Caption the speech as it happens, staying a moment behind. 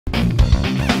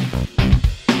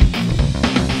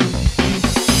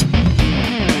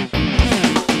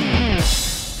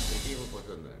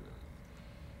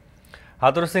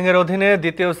হাতুড় সিংয়ের অধীনে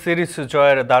দ্বিতীয় সিরিজ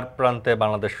জয়ের দ্বারপ্রান্তে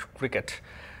বাংলাদেশ ক্রিকেট।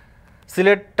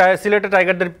 সিলেটে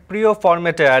টাইগারদের প্রিয়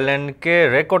ফরম্যাটে আয়ারল্যান্ডকে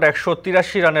রেকর্ড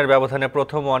 ১৮৩ রানের ব্যবধানে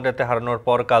প্রথম ওয়ানডেতে হারানোর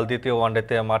পর কাল দ্বিতীয়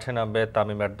ওয়ানডেতে মাঠে নামবে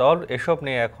তামিমের দল। এসব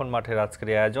নিয়ে এখন মাঠের আজকের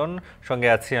আয়োজন। সঙ্গে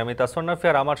আছি আমি তাসন্নাফি,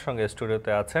 আর আমার সঙ্গে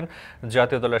স্টুডিওতে আছেন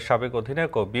জাতীয় দলের সাবেক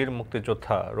অধিনায়ক ও বীর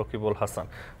মুক্তিযোদ্ধা রকিবুল হাসান।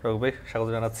 রকিব ভাই, স্বাগত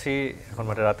জানাচ্ছি এখন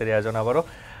মাঠের রাতের আয়োজন। আবারও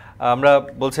আমরা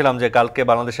বলছিলাম যে কালকে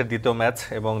বাংলাদেশের দ্বিতীয় ম্যাচ,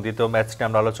 এবং দ্বিতীয় ম্যাচ নিয়ে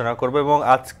আমরা আলোচনা করব, এবং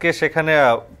আজকে সেখানে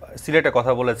সিলেটে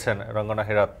কথা বলেছেন রঙ্গনা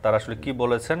হেরাত। তারা আসলে কি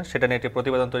বলেছেন সেটা নিয়ে একটি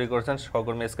প্রতিবেদন তৈরি করেছেন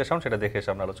সহকর্মী EKHON, সেটা দেখে এসে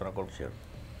আমরা আলোচনা করব।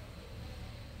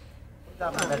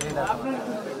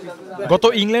 গত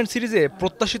ইংল্যান্ড সিরিজে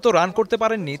প্রত্যাশিত রান করতে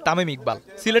পারেননি তামিম ইকবাল।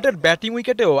 সিলেটের ব্যাটিং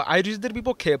উইকেটেও আইরিশদের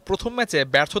বিপক্ষে প্রথম ম্যাচে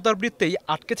ব্যর্থতার বৃত্তেই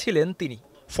আটকে ছিলেন তিনি।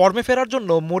 ফর্মে ফেরার জন্য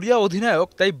মরিয়া অধিনায়ক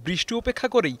তাই বৃষ্টি উপেক্ষা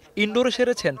করেই ইনডোরে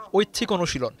সেরেছেন ঐচ্ছিক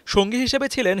অনুশীলন। সঙ্গী হিসেবে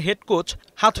ছিলেন হেড কোচ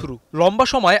হাথুরু। লম্বা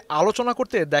সময় আলোচনা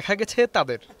করতে দেখা গেছে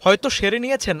তাদের। হয়তো সেরে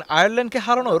নিয়েছেন আয়ারল্যান্ডকে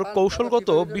হারানোর কৌশলগত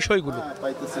বিষয়গুলো।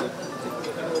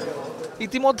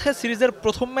 ইতিমধ্যে সিরিজের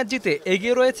প্রথম ম্যাচ জিতে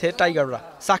এগিয়ে রয়েছে টাইগাররা।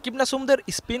 সাকিব নাসুমদের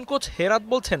স্পিন কোচ হেরাত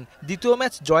বলছেন দ্বিতীয়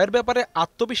ম্যাচ জয়ের ব্যাপারে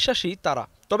আত্মবিশ্বাসী তারা।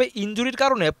 তবে ইনজুরির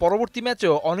কারণে পরবর্তী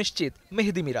ম্যাচেও অনিশ্চিত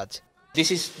মেহেদি Miraj. This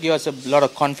is give us a lot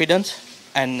of confidence,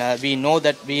 and we know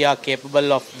that we are capable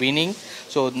of winning.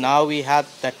 So now we have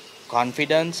that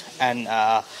confidence and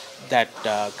that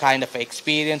kind of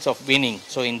experience of winning.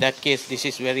 So in that case, this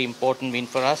is very important win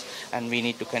for us, and we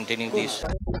need to continue this.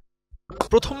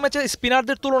 প্রথম ম্যাচে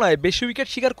স্পিনারদের তুলনায় বেশি wicket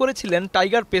শিকার করেছিলেন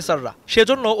tiger পেসাররা।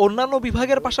 সেজন্য অন্যান্য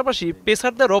বিভাগের পাশাপাশি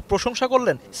পেসারদেরও প্রশংসা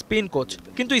করলেন স্পিন কোচ।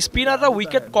 কিন্তু স্পিনাররা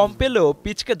উইকেট কম পেলেও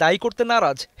পিচকে দায়ী করতে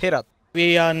নারাজ Herat. We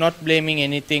are not blaming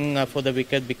anything for the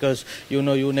wicket, because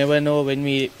you never know when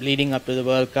we leading up to the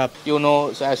World Cup.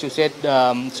 So as you said,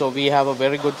 so we have a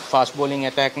very good fast bowling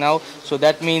attack now. So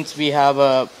that means we have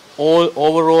a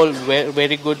overall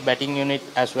very good batting unit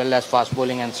as well as fast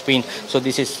bowling and spin. So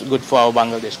this is good for our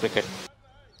Bangladesh cricket.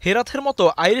 হেরাথের মতো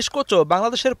Irish কোচও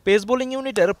বাংলাদেশের pace bowling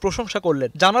ইউনিটের প্রশংসা করলেন।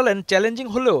 জানালেন challenging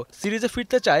হলেও সিরিজে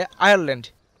ফিরতে চায় Ireland.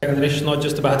 Bangladesh is not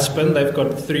just about spin, they've got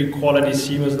 3 quality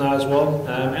seamers now as well,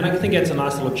 and I think it's a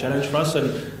nice little challenge for us, and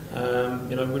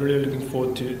we're really looking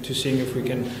forward to seeing if we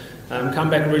can come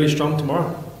back really strong tomorrow.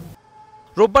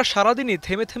 রোববার সারাদিনই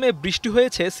থেমে থেমে বৃষ্টি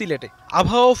হয়েছে সিলেটে।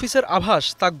 আবহাওয়া অফিসের আভাস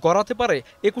তা গড়াতে পারে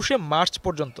 21শে মার্চ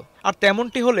পর্যন্ত। আর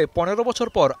তেমনটি হলে 15 বছর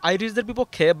পর আইরিশদের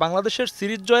বিপক্ষে বাংলাদেশের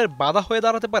সিরিজ জয়ের বাধা হয়ে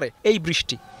দাঁড়াতে পারে এই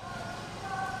বৃষ্টি।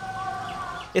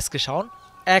 EKHON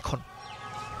এখন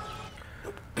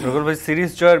রকুল ভাই,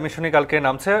 সিরিজ জয়ের মিশনে কালকে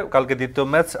নামছে, কালকে দ্বিতীয়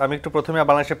ম্যাচ। আমি একটু প্রথমে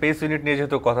বাংলাদেশের পেস ইউনিট নিয়ে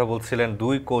যেহেতু কথা বলছিলেন,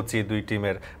 দুই কোচই দুই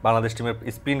টিমের, বাংলাদেশ টিমের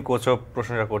স্পিন কোচও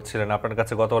প্রশংসা করছিলেন। আপনার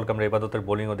কাছে গতকালকে আমরা ইবাদতের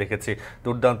বোলিংও দেখেছি,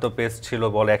 দুর্দান্ত পেস ছিল,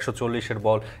 বল 140-এর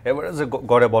বল এভারেজে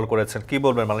গড়ে বল করেছেন। কি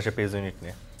বলবেন বাংলাদেশের পেস ইউনিট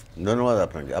নিয়ে? ধন্যবাদ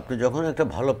আপনাকে। আপনি যখন একটা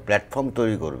ভালো প্ল্যাটফর্ম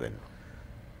তৈরি করবেন,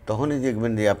 তখনই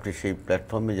দেখবেন যে আপনি সেই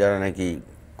প্ল্যাটফর্মে যারা নাকি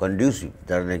কন্ডিউসিভ,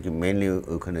 যারা নাকি মেইনলি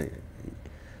ওখানে,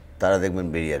 তারা দেখবেন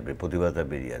বেরিয়ে আসবে, প্রতিভাটা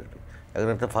বেরিয়ে আসবে। এখন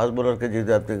একটা ফাস্ট বোলারকে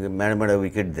যদি আপনি ম্যাড়া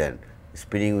উইকেট দেন,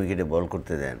 স্পিনিং উইকেটে বল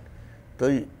করতে দেন, তো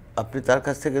আপনি তার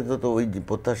কাছ থেকে তো ওই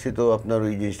প্রত্যাশিত আপনার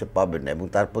ওই জিনিসটা পাবেন না, এবং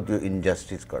তার প্রতিও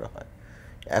ইনজাস্টিস করা হয়।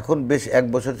 এখন বেশ 1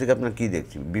 বছর থেকে আপনার কী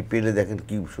দেখছি, বিপিএলে দেখেন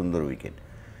কী সুন্দর উইকেট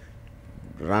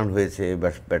রান হয়েছে,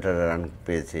 ব্যাটাররা রান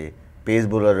পেয়েছে, পেস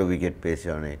বোলারও উইকেট পেয়েছে,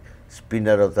 অনেক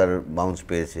স্পিনারও তার বাউন্স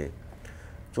পেয়েছে।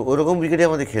 তো ওরকম উইকেটে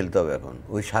আমাদের খেলতে হবে এখন।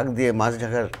 ওই শাক দিয়ে মাছ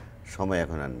ঢাকার সময়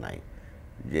এখন আর নাই,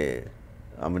 যে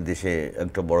আমাদের দেশে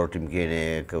একটা বড় টিমকে এনে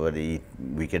একেবারে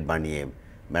উইকেট বানিয়ে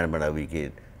ম্যাড়া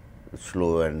wicket, slow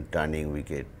and turning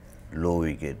wicket, low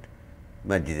wicket,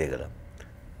 match জিতে গেলাম,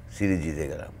 সিরিজ জিতে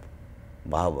গেলাম।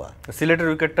 বাহ। সিলেটের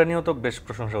উইকেটটা নিয়েও তো বেশ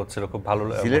প্রশংসা হচ্ছিল, খুব ভালো।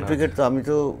 সিলেট উইকেট তো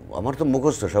আমার তো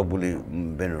মুখস্থ সব বলি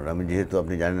বেনুর। আমি যেহেতু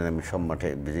আপনি জানেন আমি সব মাঠে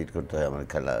ভিজিট করতে হয় আমার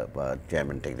খেলা বা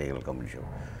chairman technical commission.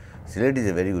 Sylhet is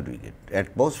a very good wicket.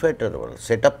 অ্যাটমসফিয়ারটা তো ভালো,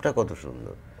 সেট আপটা কত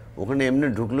সুন্দর। ওখানে এমনি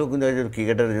ঢুকলেও কিন্তু একজন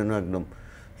ক্রিকেটারের জন্য একদম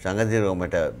সাংঘাতিক রকম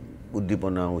একটা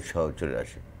উদ্দীপনা, উৎসাহ চলে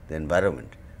আসে, দ্য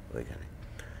এনভায়রনমেন্ট ওইখানে।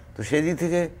 তো সেই দিক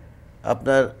থেকে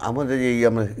আপনার আমাদের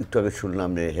আমরা একটু আগে শুনলাম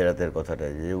যে হেরাতের কথাটা,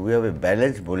 যে we have a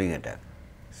balance bowling attack.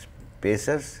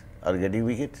 Pacers are getting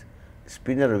wicket,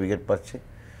 স্পিনারও wicket পাচ্ছে,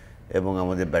 এবং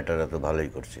আমাদের ব্যাটাররা তো ভালোই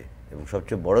করছে। এবং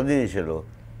সবচেয়ে বড় জিনিস হলো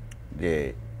যে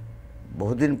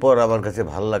বহুদিন পর আমার কাছে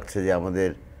ভালো লাগছে যে আমাদের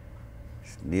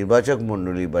নির্বাচক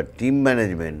মণ্ডলী বা টিম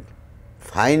ম্যানেজমেন্ট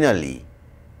ফাইনালি,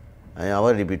 আমি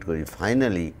আবার রিপিট করি,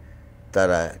 ফাইনালি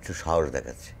তারা একটু সাহস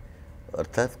দেখাচ্ছে।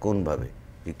 অর্থাৎ কোনভাবে,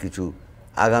 যে কিছু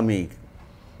আগামী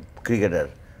ক্রিকেটার,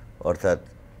 অর্থাৎ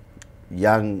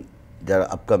ইয়াং যারা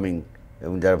আপকামিং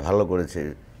এবং যারা ভালো করেছে,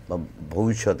 বা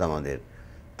ভবিষ্যৎ আমাদের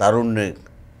তারুণ্যের,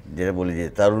 যেটা বলি যে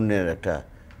তারুণ্যের একটা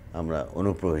আমরা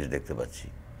অনুপ্রবেশ দেখতে পাচ্ছি।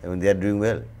 এবং দে আর ডুইং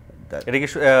ওয়েল। এটা কি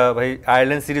ভাই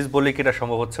আয়ারল্যান্ড সিরিজ বলে কি এটা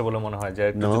সম্ভব হচ্ছে বলে মনে হয় যে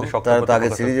তারা তো আগে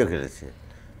সিরিজও খেলেছে,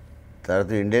 তারা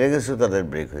তো ইন্ডিয়ার এগেন্স্টও তাদের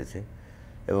ব্রেক হয়েছে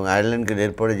এবং আয়ারল্যান্ডকে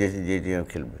এরপরে যে টিম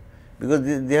খেলবে, বিকজ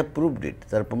দে হ্যাভ প্রুভড ইট,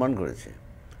 তারা প্রমাণ করেছে।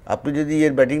 আপনি যদি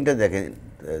এর ব্যাটিংটা দেখেন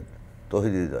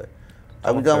তৌহিদ হৃদয়,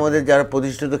 আমি তো আমাদের যারা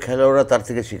প্রতিষ্ঠিত খেলোয়াড়রা তার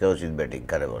থেকে শেখা উচিত ব্যাটিং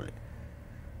কারে বলে।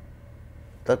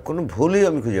 তার কোনো ভুলই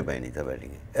আমি খুঁজে পাইনি তার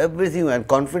ব্যাটিংয়ে, এভরিথিং অ্যান্ড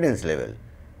কনফিডেন্স লেভেল।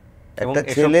 একটা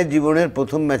ছেলে জীবনের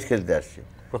প্রথম ম্যাচ খেলতে আসছে,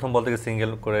 প্রথম বল থেকে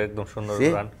সিঙ্গেল করে একদম সুন্দর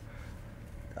রান,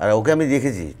 আর ওকে আমি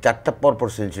দেখেছি 4টা পরপর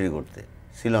সেঞ্চুরি করতে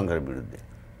শ্রীলঙ্কার বিরুদ্ধে,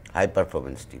 high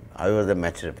performance team. I was the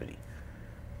match referee.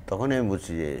 তখন আমি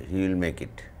বুঝছি যে হি উইল মেক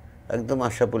ইট। একদম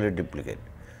আশাপুলের ডুপ্লিকেট,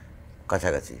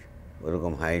 কাছাকাছি,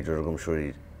 ওরকম হাইট, ওরকম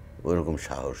শরীর, ওরকম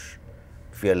সাহস,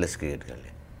 ফিয়ারলেস ক্রিকেট খেলে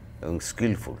এবং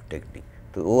স্কিলফুল টেকনিক।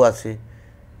 তো ও আছে,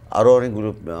 আরও অনেকগুলো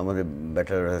আমাদের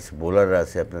ব্যাটাররা আছে, বোলাররা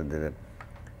আছে। আপনাদের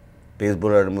পেস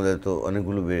বোলারের মধ্যে তো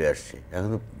অনেকগুলো বেড়ে আসছে, এখন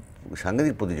তো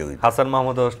সাংঘাতিক প্রতিযোগিতা। হাসান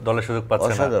মাহমুদ দলের সুযোগ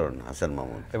পাচ্ছে না, অসাধারণ হাসান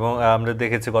মাহমুদ। এবং আমরা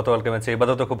দেখেছি গতকালকে ম্যাচে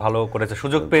এবারও তো খুব ভালো করেছে,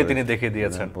 সুযোগ পেয়ে তিনি দেখিয়ে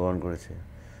দিয়েছেন,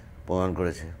 প্রমাণ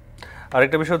করেছে।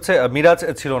 আরেকটা বিষয় হচ্ছে মিরাজ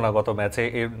ছিল না গত ম্যাচে,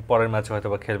 এর পরের ম্যাচে হয়তো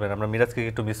বা খেলবেন। আমরা মিরাজকে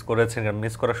একটু মিস করেছেন,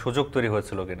 মিস করার সুযোগ তৈরি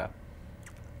হয়েছিল কিনা?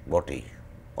 বটেই,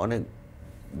 অনেক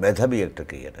মেধাবী একটা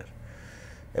ক্রিকেটার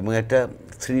এবং একটা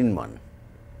 3-in-1,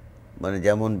 মানে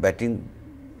যেমন ব্যাটিং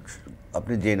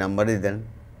আপনি যে নাম্বারে দেন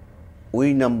ওই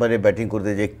নাম্বারে ব্যাটিং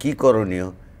করতে যে কী করণীয়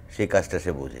সেই কাজটা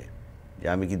সে বোঝে, যে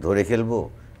আমি কি ধরে খেলবো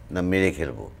না মেরে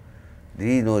খেলবো।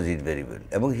 He knows it very well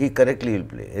এবং হি correctly will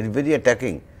play. It very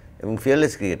attacking এবং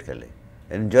ফিয়ারলেস ক্রিকেট খেলে,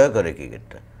 এনজয় করে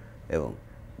ক্রিকেটটা। এবং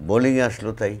বোলিংয়ে আসলো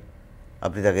তাই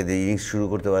আপনি তাকে দিয়ে ইনিংস শুরু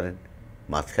করতে পারেন,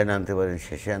 মাঝখানে আনতে পারেন,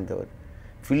 শেষে আনতে পারেন।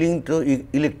 ফিল্ডিং তো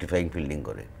ইলেকট্রিফাইং ফিল্ডিং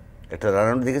করে। একটা রান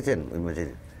আউট দেখেছেন ওই ম্যাচে,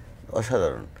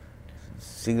 অসাধারণ,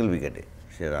 সিঙ্গেল উইকেটে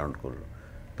সে রান আউট করলো।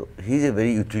 তো he is a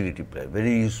very utility player,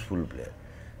 very useful player.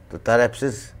 তো তার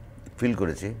অ্যাবসেন্স ফিল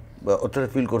করেছে, বা অতটা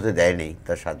ফিল করতে দেয় নেই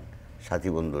তার সাথী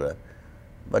বন্ধুরা।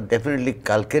 বাট ডেফিনেটলি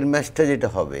কালকের ম্যাচটা যেটা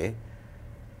হবে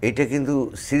এটা কিন্তু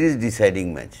সিরিজ ডিসাইডিং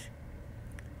ম্যাচ।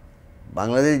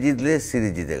 বাংলাদেশ জিতলে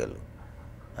সিরিজ জিতে গেল,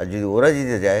 আর যদি ওরা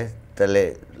জিতে যায় তাহলে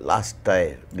লাস্টটায়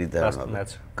নির্ধারণ হবে,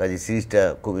 কাজে সিরিজটা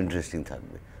খুব ইন্টারেস্টিং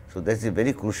থাকবে। So that's a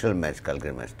very crucial match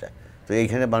কালকের ম্যাচটা। তো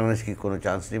এইখানে বাংলাদেশ কি কোনো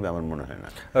চান্স নেবে? আমার মনে হয় না।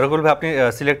 রকুল ভাই, আপনি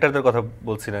সিলেক্টরদের কথা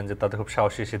বলছিলেন যে তাদের খুব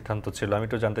সাহসী সিদ্ধান্ত ছিল। আমি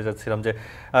একটু জানতে চাচ্ছিলাম যে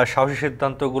সাহসী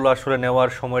সিদ্ধান্তগুলো আসলে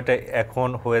নেওয়ার সময়টা এখন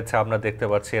হয়েছে, আমরা দেখতে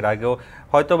পাচ্ছি। এর আগেও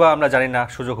হয়তো বা আমরা জানি না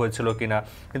সুযোগ হয়েছিল কিনা,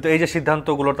 কিন্তু এই যে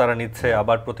সিদ্ধান্তগুলো তারা নিচ্ছে,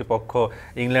 আবার প্রতিপক্ষ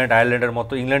ইংল্যান্ড, আয়ারল্যান্ডের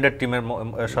মতো ইংল্যান্ডের টিমের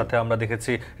সাথে আমরা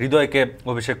দেখেছি হৃদয়কে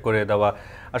অভিষেক করে দেওয়া।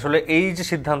 আসলে এই যে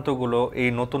সিদ্ধান্তগুলো, এই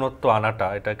নতুনত্ব আনাটা,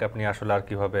 এটাকে আপনি আসলে আর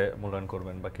কিভাবে মূল্যায়ন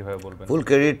করবেন বা কিভাবে বলবেন? ফুল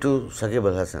ক্রেডিট টু সাকিব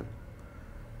আল হাসান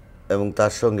এবং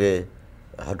তার সঙ্গে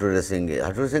হাটুরে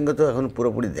সিংকে তো এখন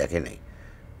পুরোপুরি দেখে নেই।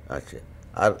 আচ্ছা,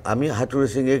 আর আমি হাটুরে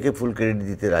সিংকে ফুল ক্রেডিট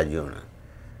দিতে রাজিও না।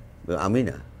 আমি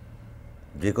না,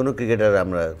 যে কোনো ক্রিকেটার,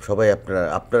 আমরা সবাই,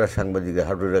 আপনারা সাংবাদিকরা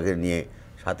হাটুরাকে নিয়ে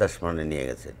 27 রানে নিয়ে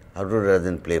গেছেন। হাটুরা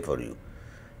ডাজন্ট প্লে ফর ইউ।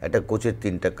 একটা কোচের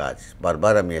 3টা কাজ,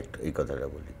 বারবার আমি এই কথাটা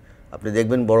বলি। আপনি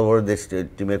দেখবেন বড় বড় দেশ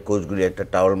টিমের কোচগুলি একটা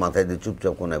টাওয়াল মাথায় দিয়ে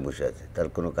চুপচাপ কোনায় বসে আছে, তার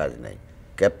কোনো কাজ নাই।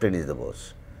 Captain is the boss.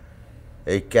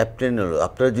 এই ক্যাপ্টেন হলো,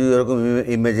 আপনার যদি এরকম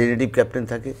ইমাজিনেটিভ ক্যাপ্টেন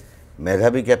থাকে,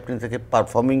 মেধাবী ক্যাপ্টেন থাকে,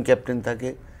 পারফর্মিং ক্যাপ্টেন থাকে,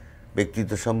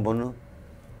 ব্যক্তিত্ব সম্পন্ন,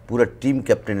 পুরো টিম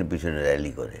ক্যাপ্টেনের পিছনে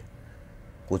র্যালি করে,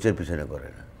 কোচের পিছনে করে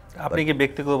না। আপনি কি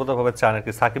ব্যক্তিগতভাবে চান আর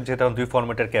কি সাকিব যেহেতু 2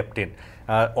 ফরম্যাটের ক্যাপ্টেন,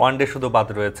 ওয়ানডে শুধু বাদ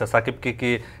রয়েছে, সাকিবকে কি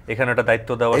এখানে একটা দায়িত্ব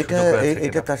দেওয়ার সুযোগ রয়েছে?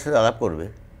 এটা তার সাথে আলাপ করবে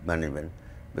ম্যানেজমেন্ট,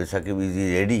 সাকিব ইজ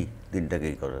রেডি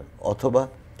তিনটাকেই করার। অথবা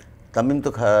তামিম তো,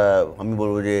 আমি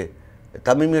বলবো যে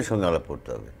তামিমের সঙ্গে আলাপ করতে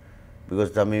হবে, because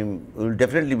Tamim will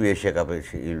definitely B Asia কাপে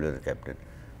ক্যাপ্টেন।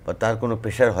 বা তার কোনো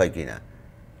প্রেশার হয় কি না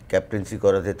ক্যাপ্টেন্সি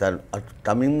করাতে। তার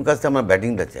তামিম কাছে আমরা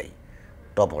ব্যাটিংটা চাই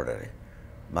টপ অর্ডারে,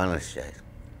 বাংলাদেশ চাই।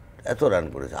 এত রান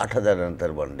করেছে, 8,000 রান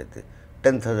তার ওয়ানডেতে,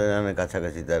 10,000 রানের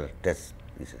কাছাকাছি তার টেস্ট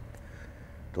ইসে।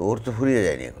 তো ওর তো ফুরিয়ে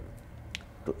যায়নি এখন।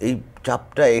 তো এই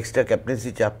চাপটা, এক্সট্রা ক্যাপ্টেন্সি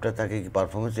চাপটা তাকে কি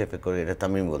পারফরমেন্স এফেক্ট করে, এটা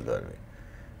তামিম বলতে পারবে।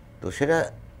 তো সেটা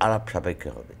আলাপ সাপেক্ষে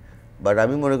হবে। বাট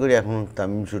আমি মনে করি এখন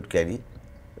Tamim should carry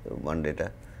ওয়ানডেটা,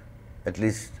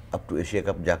 at least up to Asia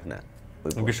cup যাক না।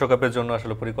 বিশ্বকাপের জন্য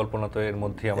আসলে পরিকল্পনা তো এর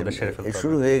মধ্যেই আমাদের সেরে ফেলতে হবে।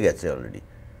 শুরু হয়ে গেছে অলরেডি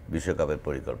বিশ্বকাপের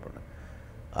পরিকল্পনা,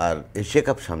 আর এশিয়া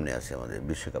কাপ সামনে আছে আমাদের।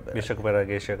 বিশ্বকাপের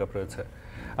আগে এশিয়া কাপ রয়েছে।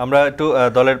 আমরা একটু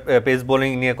দলের পেস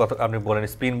বোলিং নিয়ে কথা, আপনি বলেন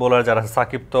স্পিন বোলার যারা,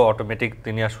 সাকিব তো অটোমেটিক,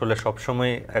 তিনি আসলে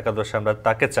সবসময় একাদশে আমরা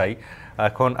তাকে চাই।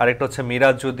 এখন আরেকটা হচ্ছে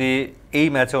মিরাজ যদি এই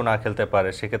ম্যাচেও না খেলতে পারে,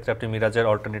 সেক্ষেত্রে আপনি মিরাজের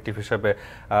অল্টারনেটিভ হিসেবে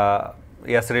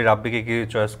ইয়াসির রাব্বিকে কি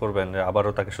চয়েস করবেন,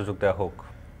 আবারও তাকে সুযোগ দেওয়া হোক?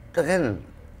 দেখেন,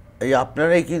 এই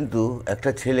আপনারাই কিন্তু একটা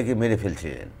ছেলেকে মেরে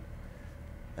ফেলছিলেন,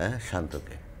 হ্যাঁ,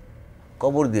 শান্তকে।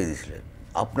 কবর দিয়ে দিয়েছিলেন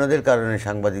আপনাদের কারণে,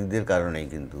 সাংবাদিকদের কারণেই।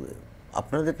 কিন্তু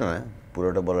আপনাদের না,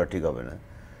 পুরোটা বলা ঠিক হবে না,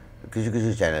 কিছু কিছু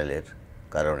চ্যানেলের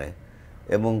কারণে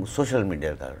এবং সোশ্যাল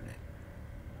মিডিয়ার কারণে।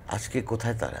 আজকে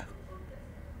কোথায় তারা?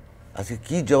 আজকে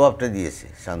কি জবাবটা দিয়েছে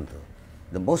শান্ত,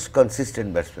 the most consistent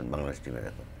batsman Bangladesh টিমের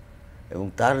এখন, এবং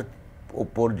তার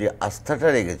ওপর যে আস্থাটা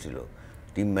রেখেছিল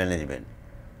টিম ম্যানেজমেন্ট,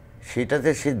 সেটাতে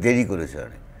সে দেরি করেছে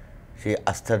অনেক সেই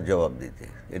আস্থার জবাব দিতে।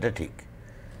 এটা ঠিক,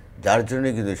 যার জন্যে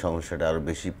কিন্তু এই সমস্যাটা আরও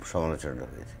বেশি সমালোচনা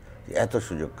হয়েছে, যে এত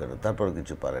সুযোগ কেন, তারপরও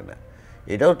কিছু পারে না।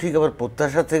 এটাও ঠিক, আবার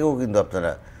প্রত্যাশা থেকেও কিন্তু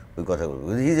আপনারা ওই কথা বলবেন,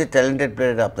 he is a talented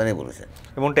player, এটা আপনারাই বলেছেন।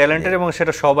 এবং ট্যালেন্টেড, এবং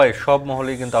সেটা সব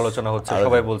মহলেই কিন্তু আলোচনা হচ্ছে,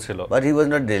 সবাই বলছিল। But he was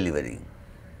not delivering.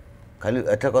 খালি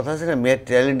একটা কথা আছে না, মেয়ার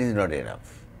ট্যালেন্ট ইজ নট এনাফ।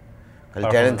 খালি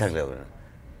ট্যালেন্ট থাকলে হবে না,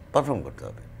 পারফর্ম করতে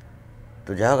হবে।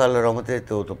 তো যাই হোক, আল্লাহর রহমতে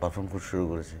তো পারফর্ম করতে শুরু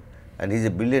করেছে। And he is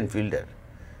a brilliant fielder,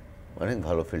 অনেক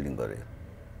ভালো ফিল্ডিং করে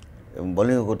এবং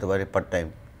বোলিংও করতে পারে পার্ট টাইম।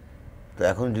 তো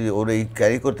এখন যদি ওর এই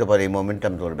ক্যারি করতে পারে এই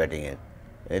মোমেন্টাম তোমার ব্যাটিংয়ের,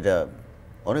 এটা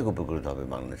অনেক উপকৃত হবে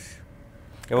বাংলাদেশ।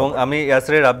 এবং আমি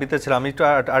ইয়াসিরের রাব্বিতে ছিলাম, আমি একটু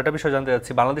আরেকটা বিষয় জানতে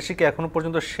চাচ্ছি, বাংলাদেশে কি এখনো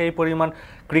পর্যন্ত সেই পরিমাণ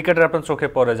ক্রিকেটার আপনার চোখে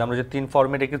পড়ে যে আমরা যে 3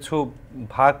 ফরম্যাটে কিছু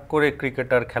ভাগ করে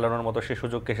ক্রিকেটার খেলানোর মতো সেই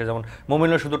সুযোগ এসে, যেমন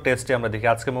মমিনুল শুধু টেস্টে আমরা দেখি,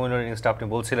 আজকে মমিনুলের ইনিংসটা আপনি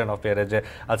বলছিলেন অফ এয়ারে যে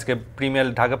আজকে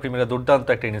ঢাকা প্রিমিয়ারে দুর্দান্ত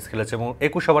একটা ইনিংস খেলেছে এবং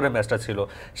 21 ওভারের ম্যাচটা ছিল,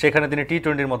 সেখানে তিনি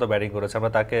টি-20-র মতো ব্যাটিং করেছে,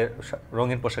 আমরা তাকে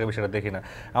রঙিন পোশাকে বিষয়টা দেখি না।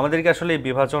 আমাদেরকে আসলে এই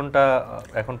বিভাজনটা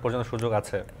এখন পর্যন্ত সুযোগ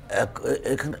আছে?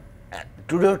 এখানে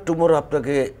টুমোরো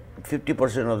আপনাকে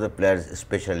 50% অফ দ্য প্লেয়ার্স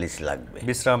স্পেশালিস্ট লাগবে,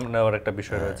 বিশ্রাম নেওয়ার একটা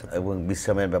বিষয় রয়েছে এবং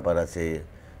বিশ্রামের ব্যাপার আছে।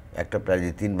 একটা প্লেয়ার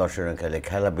যে 3 বছর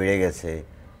খেলা বেড়ে গেছে,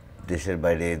 দেশের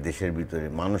বাইরে দেশের ভিতরে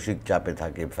মানসিক চাপে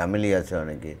থাকে, ফ্যামিলি আছে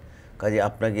অনেকে, কাজে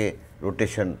আপনাকে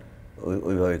রোটেশন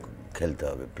ওইভাবে খেলতে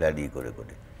হবে প্লেয়ার করে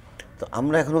করে। তো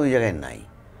আমরা এখন ওই জায়গায় নাই,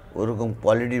 ওরকম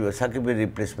কোয়ালিটি। সাকিবের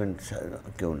রিপ্লেসমেন্ট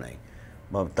কেউ নাই,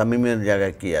 বা তামিমের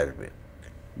জায়গায় কে আসবে,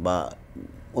 বা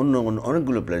অন্য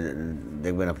অনেকগুলো প্লেয়ার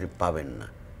দেখবেন আপনি পাবেন না।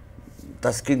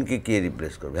 তাসকিনকে কে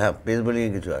রিপ্লেস করবে? হ্যাঁ, পেস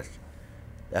বোলিংয়ে কিছু আসছে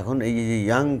এখন। এই যে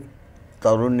ইয়াং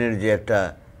তরুণের যে একটা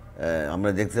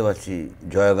আমরা দেখতে পাচ্ছি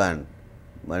জয়গান,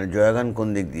 মানে জয়গান কোন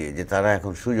দিক দিয়ে, যে তারা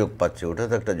এখন সুযোগ পাচ্ছে, ওটা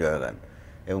তো একটা জয়গান,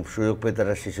 এবং সুযোগ পেয়ে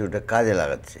তারা শেষে ওটা কাজে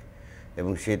লাগাচ্ছে,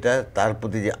 এবং সেটা তার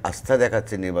প্রতি যে আস্থা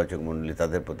দেখাচ্ছে নির্বাচক মণ্ডলী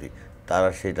তাদের প্রতি, তারা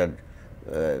সেটার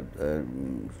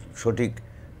সঠিক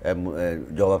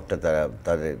জবাবটা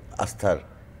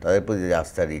তাদের প্রতি যে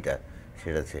আস্থার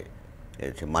সেটা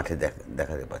মাঠে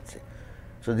দেখাতে পাচ্ছে।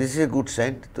 So this is a good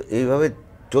sign. তো এইভাবে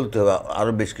চলতে হবে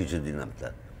আরও বেশ কিছুদিন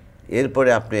আপনার, এরপরে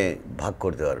আপনি ভাগ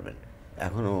করতে পারবেন।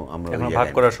 এখনও আমরা ভাগ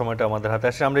করার সময়টা আমাদের হাতে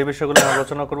আসে। আমরা এই বিষয়গুলো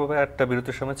আলোচনা করবো, একটা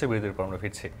বিরতির সময় আছে, বিরতির পর আমরা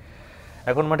ফিরছি।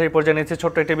 এখন মাঠে এই পর্যায়ে নিচ্ছে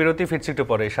ছোট্ট একটা বিরতি, ফিরছি একটু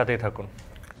পরে, সাথেই থাকুন।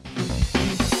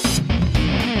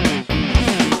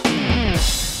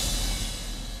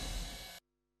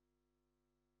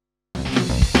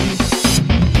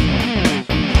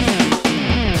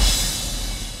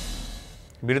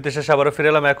 বিরতি শেষে আবারও ফিরে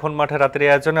এলাম এখন মাঠে রাতের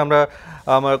আয়োজনে। আমরা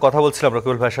কথা বলছিলাম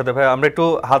রকিবুল ভাইয়ের সাথে। ভাই, আমরা একটু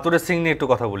হাতুড়ে সিং নিয়ে একটু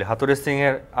কথা বলি। হাতুড়ে সিং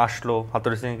এর আসলো,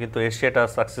 হাতুড়ে সিং কিন্তু এশিয়াটা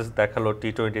সাকসেস দেখালো,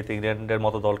 টি-20তে ইংল্যান্ডের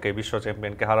মতো দলকে, বিশ্ব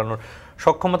চ্যাম্পিয়নকে হারানোর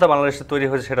সক্ষমতা বাংলাদেশে তৈরি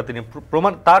হয়েছে, সেটা তিনি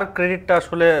প্রমাণ। তার ক্রেডিটটা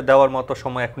আসলে দেওয়ার মতো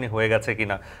সময় এখনই হয়ে গেছে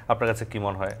কিনা, আপনার কাছে কি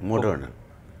মনে হয়? মোটেও না,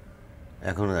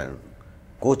 এখন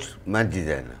কোচ ম্যাচ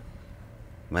জিতায় না,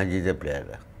 ম্যাচ জিতে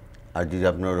প্লেয়াররা। আর যদি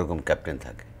আপনার ওরকম ক্যাপ্টেন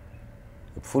থাকে,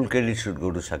 ফুল credit should go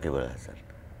to Shakib Al Hasan.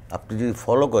 আপনি যদি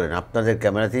ফলো করেন, আপনাদের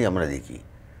ক্যামেরাতেই আমরা দেখি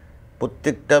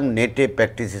প্রত্যেকটা নেটে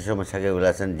প্র্যাকটিসের সময় সাকিব আল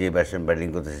হাসান যে ব্যাটসম্যান ব্যাটিং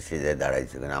করতেছে সে যায়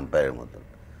দাঁড়াইছে ওখানে আম্পায়ারের মতন,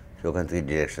 সে ওখান থেকে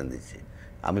ডিরেকশন দিচ্ছে।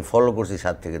 আমি ফলো করছি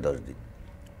 7 থেকে 10 দিন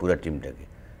পুরো টিমটাকে,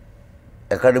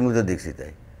 একাডেমিতে দেখছি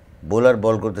তাই। বোলার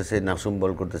বল করতেছে, নাসুম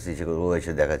বল করতেছে, ও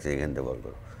এসে দেখাচ্ছে এখান থেকে বল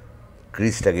করো,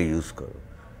 ক্রিজটাকে ইউজ করো।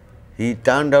 হি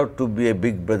turned out to B a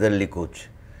big brotherly coach,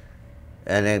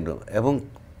 একদম। এবং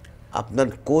আপনার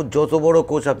কোচ যত বড়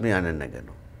কোচ আপনি আনেন না কেন,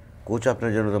 কোচ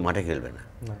আপনার জন্য তো মাঠে খেলবে না,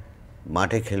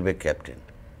 মাঠে খেলবে ক্যাপ্টেন।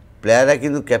 প্লেয়াররা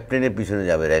কিন্তু ক্যাপ্টেনের পিছনে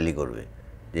যাবে, র্যালি করবে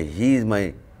যে he is my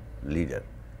leader,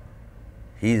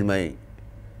 he is my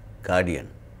guardian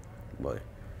boy.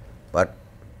 But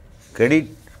credit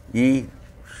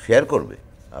share করবে,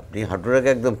 আপনি হাঁটুরাকে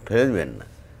একদম ফেলে দেবেন না।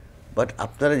 বাট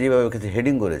আপনারা যেভাবে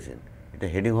হেডিং করেছেন, এটা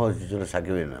হেডিং হওয়া উচিত ছিল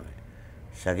সাকিবের নামে,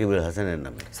 সাকিব আল হাসানের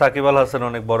নামে। সাকিব আল হাসান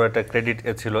অনেক বড় একটা ক্রেডিট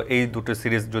ছিল এই দুটো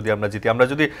সিরিজ যদি আমরা জিতি। আমরা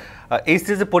যদি এই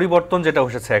সিরিজে পরিবর্তন যেটা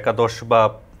হয়েছে একাদশ বা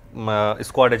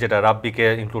স্কোয়াডে, যেটা রাব্বিকে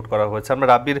ইনক্লুড করা হয়েছে, আমরা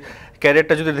রাব্বির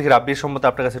ক্যারিয়ারটা যদি দেখি, রাব্বির সম্বন্ধে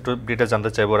আপনার কাছে একটু ডিটেইলস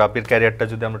জানতে চাইবো। রাব্বির ক্যারিয়ারটা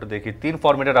যদি আমরা একটু দেখি, 3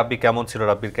 ফরম্যাটে রাব্বি কেমন ছিল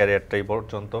রাব্বির ক্যারিয়ারটা এই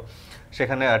পর্যন্ত।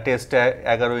 সেখানে টেস্টে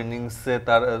 11 ইনিংসে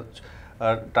তার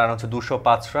রান হচ্ছে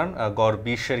 205 রান, গড়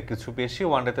 20-এর কিছু বেশি।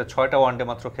 ওয়ানডেতে 6টা ওয়ানডে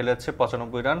মাত্র খেলেছে,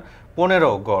 95 রান,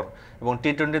 15 গড়। এবং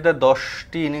টি-20তে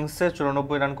 10টি ইনিংসে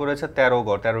 94 রান করেছে, 13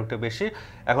 গড়, 13টা বেশি।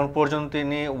 এখন পর্যন্ত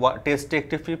তিনি টেস্টে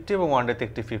একটি 50 এবং ওয়ানডেতে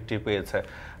একটি 50 পেয়েছে।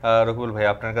 রকিবুল ভাই,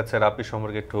 আপনার কাছে রাব্বি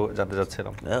সম্পর্কে একটু জানতে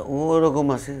চাচ্ছিলাম। ওরকম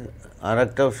আছে। আর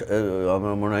একটাও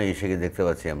আমার মনে হয় এসে দেখতে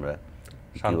পাচ্ছি আমরা,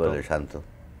 কি বলে, শান্ত।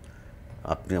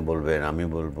 আপনি বলবেন, আমি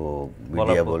বলবো,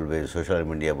 মিডিয়া বলবে, সোশ্যাল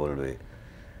মিডিয়া বলবে,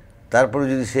 তারপরে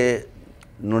যদি সে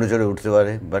নড়ে চড়ে উঠতে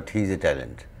পারে, but he is a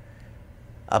talent.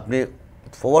 আপনি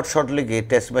ফরওয়ার্ড শট লেগে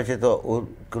টেস্ট ম্যাচে তো ওর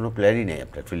কোনো প্লেয়ারই নেই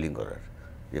আপনার ফিল্ডিং করার,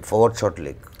 যে forward shot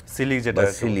leg,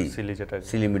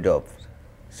 Seely mid of,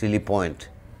 Seely point,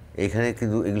 এখানে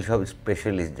কিন্তু এগুলো সব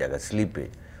স্পেশালিস্ট জায়গা। স্লিপে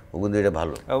ও কিন্তু এটা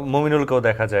ভালো। মুমিনুলকেও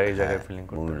দেখা যায় এই জায়গায় ফিল্ডিং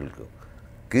করতে। মুমিনুলকেও,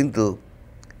 কিন্তু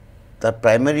তার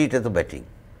প্রাইমারিটা তো ব্যাটিং,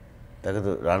 তাকে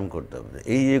তো রান করতে হবে।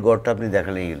 এই যে গড়টা আপনি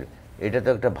দেখালে গেলে, এটা তো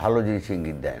একটা ভালো জিনিস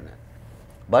ইঙ্গিত দেয় না।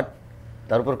 বাট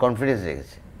তার উপর কনফিডেন্স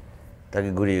রেখেছে তাকে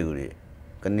ঘুরিয়ে ঘুরিয়ে,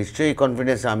 কারণ নিশ্চয়ই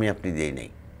কনফিডেন্স আমি আপনি দিই নেই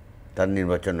তার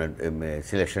নির্বাচনের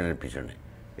সিলেকশনের পিছনে।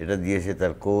 এটা দিয়েছে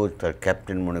তার কোচ, তার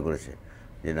ক্যাপ্টেন মনে করেছে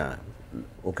যে না,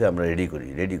 ওকে আমরা রেডি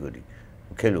করি,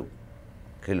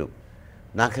 খেলুক,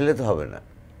 না খেলে তো হবে না।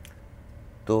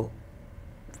 তো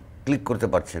ক্লিক করতে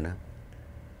পারছে না।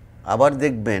 আবার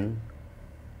দেখবেন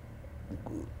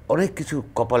অনেক কিছু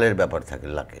কপালের ব্যাপার থাকে,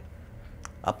 লাকের।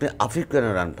 আপনি আফিফ কেন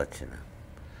রান পাচ্ছে না?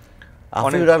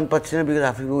 আফিফ রান পাচ্ছে না বিকজ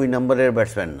আফিফ ওই নাম্বারের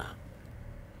ব্যাটসম্যান না।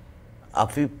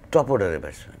 আফিফ টপ অর্ডারের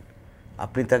ব্যাটসম্যান।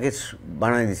 আপনি তাকে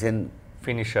বানাই দিয়েছেন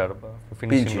ফিনিশার বা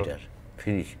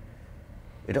ফিনিশ।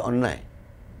 এটা অন্যায়।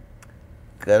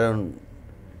 কারণ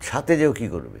সাথে যেও কী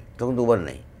করবে, তখন তো ওভার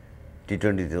নেই,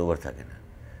 টি-20তে ওভার থাকে না।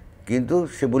 কিন্তু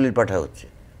সে বলির পাঠা হচ্ছে,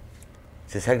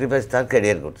 সে স্যাক্রিফাইস তার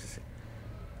ক্যারিয়ার করতেছে,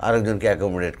 আরেকজনকে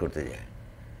অ্যাকোমোডেট করতে যায়।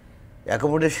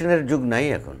 অ্যাকোমোডেশনের যুগ নাই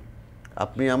এখন।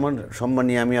 আপনি আমার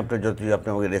সম্মানী, আমি আপনার যতই আপনি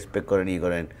আমাকে রেসপেক্ট করেন,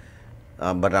 করেন,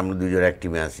 বাট আমরা দুজন এক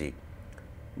টিমে আছি,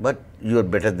 but you R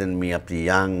better than me. আপনি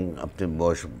ইয়াং, আপনার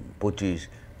বয়স 25,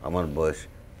 আমার বয়স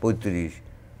 35।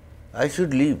 I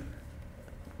should leave,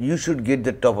 you should get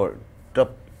the top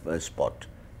spot,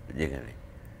 যেখানে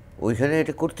ওইখানে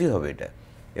এটা করতেই হবে, এটা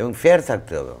এবং ফেয়ার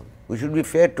থাকতে হবে। We should be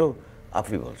fair two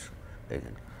Afif also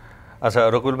এখানে। আচ্ছা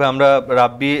রকুল ভাই, আমরা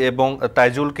রাব্বি এবং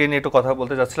তাইজুলকে নিয়ে একটু কথা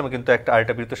বলতে যাচ্ছিলাম, কিন্তু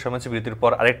আরেকটা বিরতির সময় আছে। বিরতির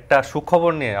পর আরেকটা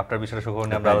সুখবর নিয়ে, আপনার বিষয়ে সুখবর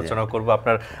নিয়ে আমরা আলোচনা করবো।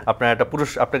 আপনার একটা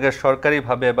আপনাকে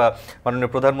সরকারিভাবে বা মাননীয়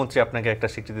প্রধানমন্ত্রী আপনাকে একটা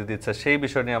স্বীকৃতি দিচ্ছে, সেই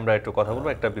বিষয় নিয়ে আমরা একটু কথা বলবো।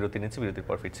 একটা বিরতি নিচ্ছি, বিরতির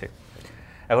পর ফিরছি।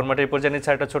 এখন মাঠে এই পর্যায়ে নিচ্ছে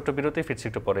একটা ছোট্ট বিরতি, ফিরছি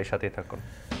একটু পরে, সাথেই থাকুন।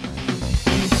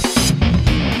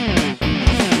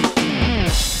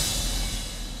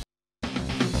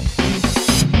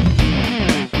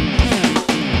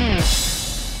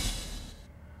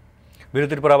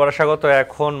 বিরতির পর আবার স্বাগত।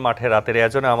 এখন মাঠে রাতের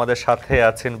আয়োজনে আমাদের সাথে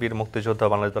আছেন বীর মুক্তিযোদ্ধা,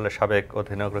 বাংলাদেশ দলের সাবেক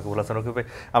অধিনায়ক রকিবুল হাসান। রকিব ভাই,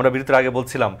 আমরা বিরতির আগে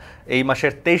বলছিলাম এই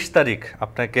মাসের 23 তারিখ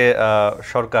আপনাকে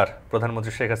সরকার,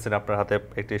 প্রধানমন্ত্রী শেখ হাসিনা আপনার হাতে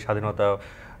একটি স্বাধীনতা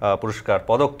পুরস্কার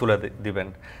পদক তুলে দিবেন,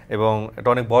 এবং এটা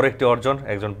অনেক বড় একটি অর্জন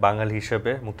একজন বাঙালি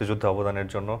হিসেবে মুক্তিযুদ্ধে অবদানের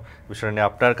জন্য। বিষয় নিয়ে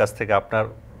আপনার কাছ থেকে আপনার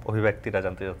অভিব্যক্তিটা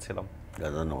জানতে চাচ্ছিলাম।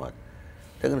 ধন্যবাদ।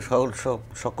 দেখুন,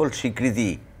 সকল স্বীকৃতি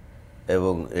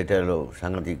এবং এটা হলো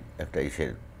সাংঘাতিক একটা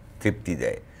তৃপ্তি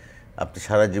দেয়। আপনি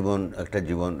সারা জীবন একটা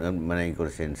জীবন মানে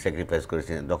করেছেন, স্যাক্রিফাইস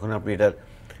করেছেন, তখন আপনি এটার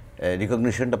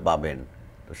রিকগনিশনটা পাবেন,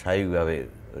 তো স্বাভাবিকভাবে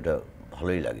এটা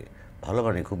ভালোই লাগে। ভালো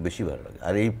মানে খুব বেশি ভালো লাগে।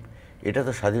 আর এটা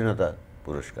তো স্বাধীনতা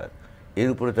পুরস্কার, এর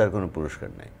উপরে তো আর কোনো পুরস্কার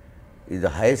নাই। Is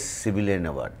the highest civilian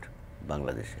award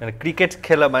বাংলাদেশে। মানে ক্রিকেট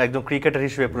খেলা, মানে একজন ক্রিকেটার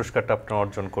হিসেবে পুরস্কারটা আপনি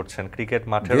অর্জন করছেন। ক্রিকেট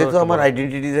মাঠে যেহেতু আমার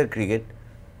আইডেন্টিটিজের ক্রিকেট,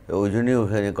 ওই জন্যই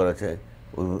ওখানে করা চাই।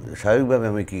 স্বাভাবিকভাবে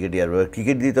আমি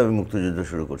ক্রিকেট দিয়ে তো আমি মুক্তিযুদ্ধ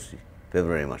শুরু করছি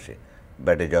ফেব্রুয়ারি মাসে,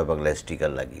 ব্যাটে জয় বাংলা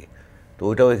স্টিকার লাগিয়ে। তো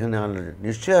ওইটাও এখানে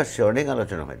নিশ্চয়ই আসছে, অনেক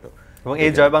আলোচনা হয়তো। এবং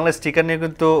এই জয় বাংলা স্টিকার নিয়ে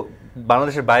কিন্তু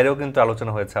বাংলাদেশের বাইরেও কিন্তু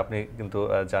আলোচনা হয়েছে, আপনি কিন্তু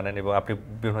জানেন, এবং আপনি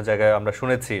বিভিন্ন জায়গায় আমরা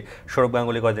শুনেছি, সৌরভ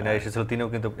গাঙ্গুলি কয়েকদিন এসেছিল, তিনিও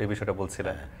কিন্তু এই বিষয়টা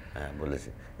বলছিলেন। হ্যাঁ, বলেছে।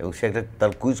 এবং সে একটা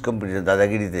তার কুইজ কম্পিটিশন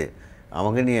দাদাগিরিতে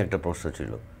আমাকে নিয়ে একটা প্রশ্ন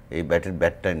ছিল, এই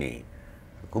ব্যাটটা নিয়ে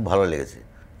খুব ভালো লেগেছে,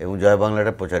 এবং জয়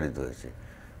বাংলাটা প্রচারিত হয়েছে।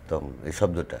 তখন এই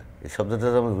শব্দটা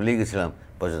তো আমি ভুলেই গেছিলাম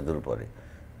 75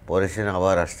 পরে সে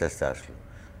আবার আস্তে আস্তে আসলো।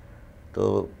 তো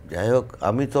যাই হোক,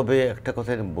 আমি তবে একটা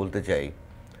কথা বলতে চাই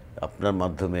আপনার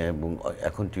মাধ্যমে এবং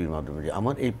এখন টিভির মাধ্যমে, যে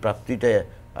আমার এই প্রাপ্তিটা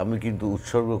আমি কিন্তু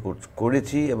উৎসর্গ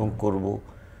করেছি এবং করব।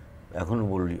 এখনও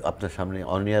বলি, আপনার সামনে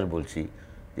অনিয়ার বলছি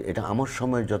যে এটা আমার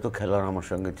সময় যত খেলোয়াড় আমার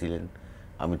সঙ্গে ছিলেন,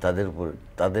 আমি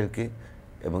তাদেরকে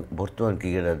এবং বর্তমান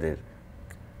ক্রিকেটারদের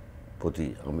প্রতি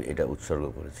আমি এটা উৎসর্গ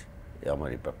করেছি, আমার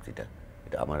এই প্রাপ্তিটা।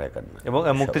 আমার একার না। এবং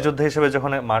মুক্তিযোদ্ধা হিসেবে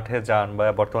যখন মাঠে যান বা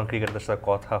বর্তমান ক্রিকেটারদের সাথে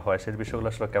কথা হয় সেই বিষয়গুলো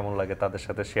আসলে কেমন লাগে তাদের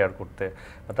সাথে শেয়ার করতে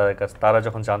বা তাদের কাছে তারা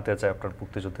যখন জানতে চায় আপনার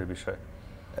মুক্তিযুদ্ধের বিষয়ে?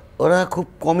 ওরা খুব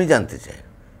কমই জানতে চায়,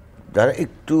 যারা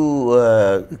একটু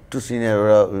একটু সিনিয়র,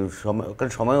 ওরা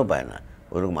কারণ সময়ও পায় না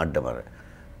ওরকম আড্ডা মারা,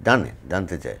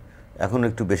 জানতে চায়, এখন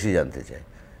একটু বেশি জানতে চায়।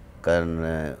 কারণ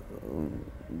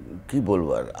কি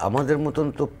বলবো, আর আমাদের মতন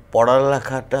তো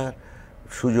পড়ালেখাটার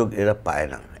সুযোগ এরা পায়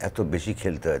না, এত বেশি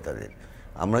খেলতে হয় তাদের।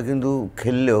 আমরা কিন্তু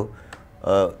খেললেও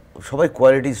সবাই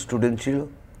কোয়ালিটি স্টুডেন্ট ছিল,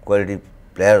 কোয়ালিটি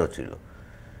প্লেয়ারও ছিল।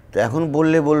 তো এখন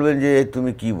বলবেন যে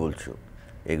তুমি কি বলছো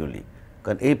এগুলি,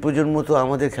 কারণ এই প্রজন্ম তো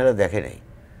আমাদের খেলা দেখে নাই,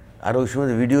 আর ওই সময়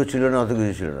ভিডিও ছিল না, অত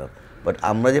কিছু ছিল না। বাট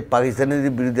আমরা যে পাকিস্তানের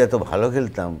বিরুদ্ধে এত ভালো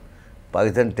খেলতাম,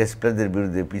 পাকিস্তান টেস্ট প্লেয়ারদের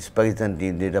বিরুদ্ধে, পিস পাকিস্তান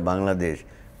টিম যেটা বাংলাদেশ,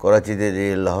 করাচিতে যে,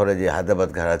 লাহোরে যে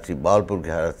হায়দ্রাবাদকে হারাচ্ছি,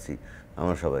 বাউলপুরকে হারাচ্ছি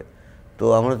আমরা সবাই, তো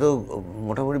আমরা তো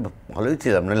মোটামুটি ভালোই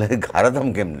ছিলাম, নাহলে হারাতাম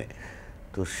কেমনে।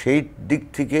 তো সেই দিক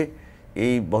থেকে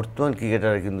এই বর্তমান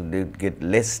ক্রিকেটাররা কিন্তু গেট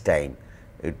লেস টাইম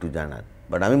একটু জানার।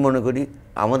 বাট আমি মনে করি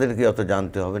আমাদেরকে অত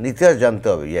জানতে হবে না, ইতিহাস জানতে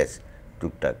হবে, ইয়েস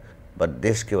টুকটাক, বাট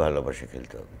দেশকে ভালোবাসে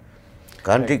খেলতে হবে।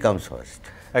 Country comes first.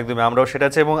 একদমই, আমরাও সেটা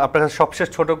চাই। এবং আপনার কাছে সবশেষ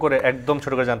একদম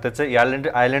ছোট করে জানতে চাই,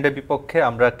 আয়ারল্যান্ডের বিপক্ষে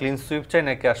আমরা ক্লিন সুইপ চাই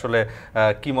নাকি আসলে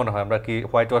কি মনে হয় আমরা কি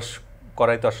হোয়াইট ওয়াশ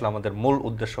করাই তো আসলে আমাদের মূল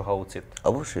উদ্দেশ্য হওয়া উচিত?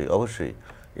 অবশ্যই অবশ্যই,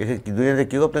 এখানে দুনিয়াতে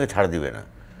কেউ আপনাকে ছাড় দিবে না,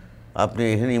 আপনি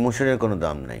এখানে ইমোশনের কোনো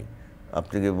দাম নাই।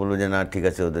 আপনাকে বলবো যে না ঠিক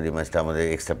আছে ওদের এই ম্যাচটা আমাদের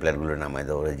এক্সট্রা প্লেয়ারগুলো নামায়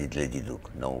দেওয়া, ওরা জিতলে জিতুক,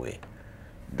 no way.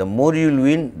 The more Yule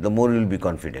win the more you'll be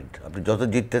confident. আপনি যত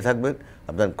জিততে থাকবেন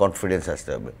আপনার কনফিডেন্স আসতে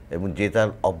হবে এবং জেতার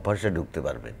অভ্যাসে ঢুকতে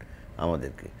পারবেন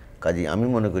আমাদেরকে। কাজেই আমি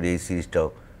মনে করি এই সিরিজটাও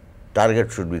টার্গেট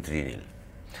শুড বি 3-0।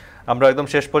 আমরা একদম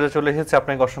শেষ পর্যায়ে চলে এসেছি।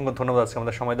 আপনাকে অসংখ্য ধন্যবাদ আজকে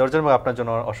আমাদের সময় দেওয়ার জন্য, এবং আপনার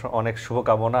জন্য অনেক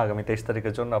শুভকামনা। আগামী 23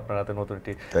 তারিখের জন্য আপনার হাতে নতুন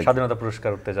একটি স্বাধীনতা পুরস্কার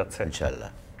উঠতে যাচ্ছে ইনশাআল্লাহ।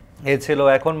 এই ছিল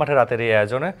এখন মাঠে রাতের এই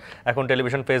আয়োজনে। এখন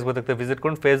টেলিভিশন ফেসবুক দেখতে ভিজিট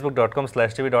করুন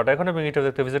facebook.com/tv.ekhon এবং ইউটিউব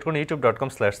দেখতে ভিজিট করুন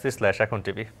youtube.com/c/ekhon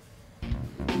tv।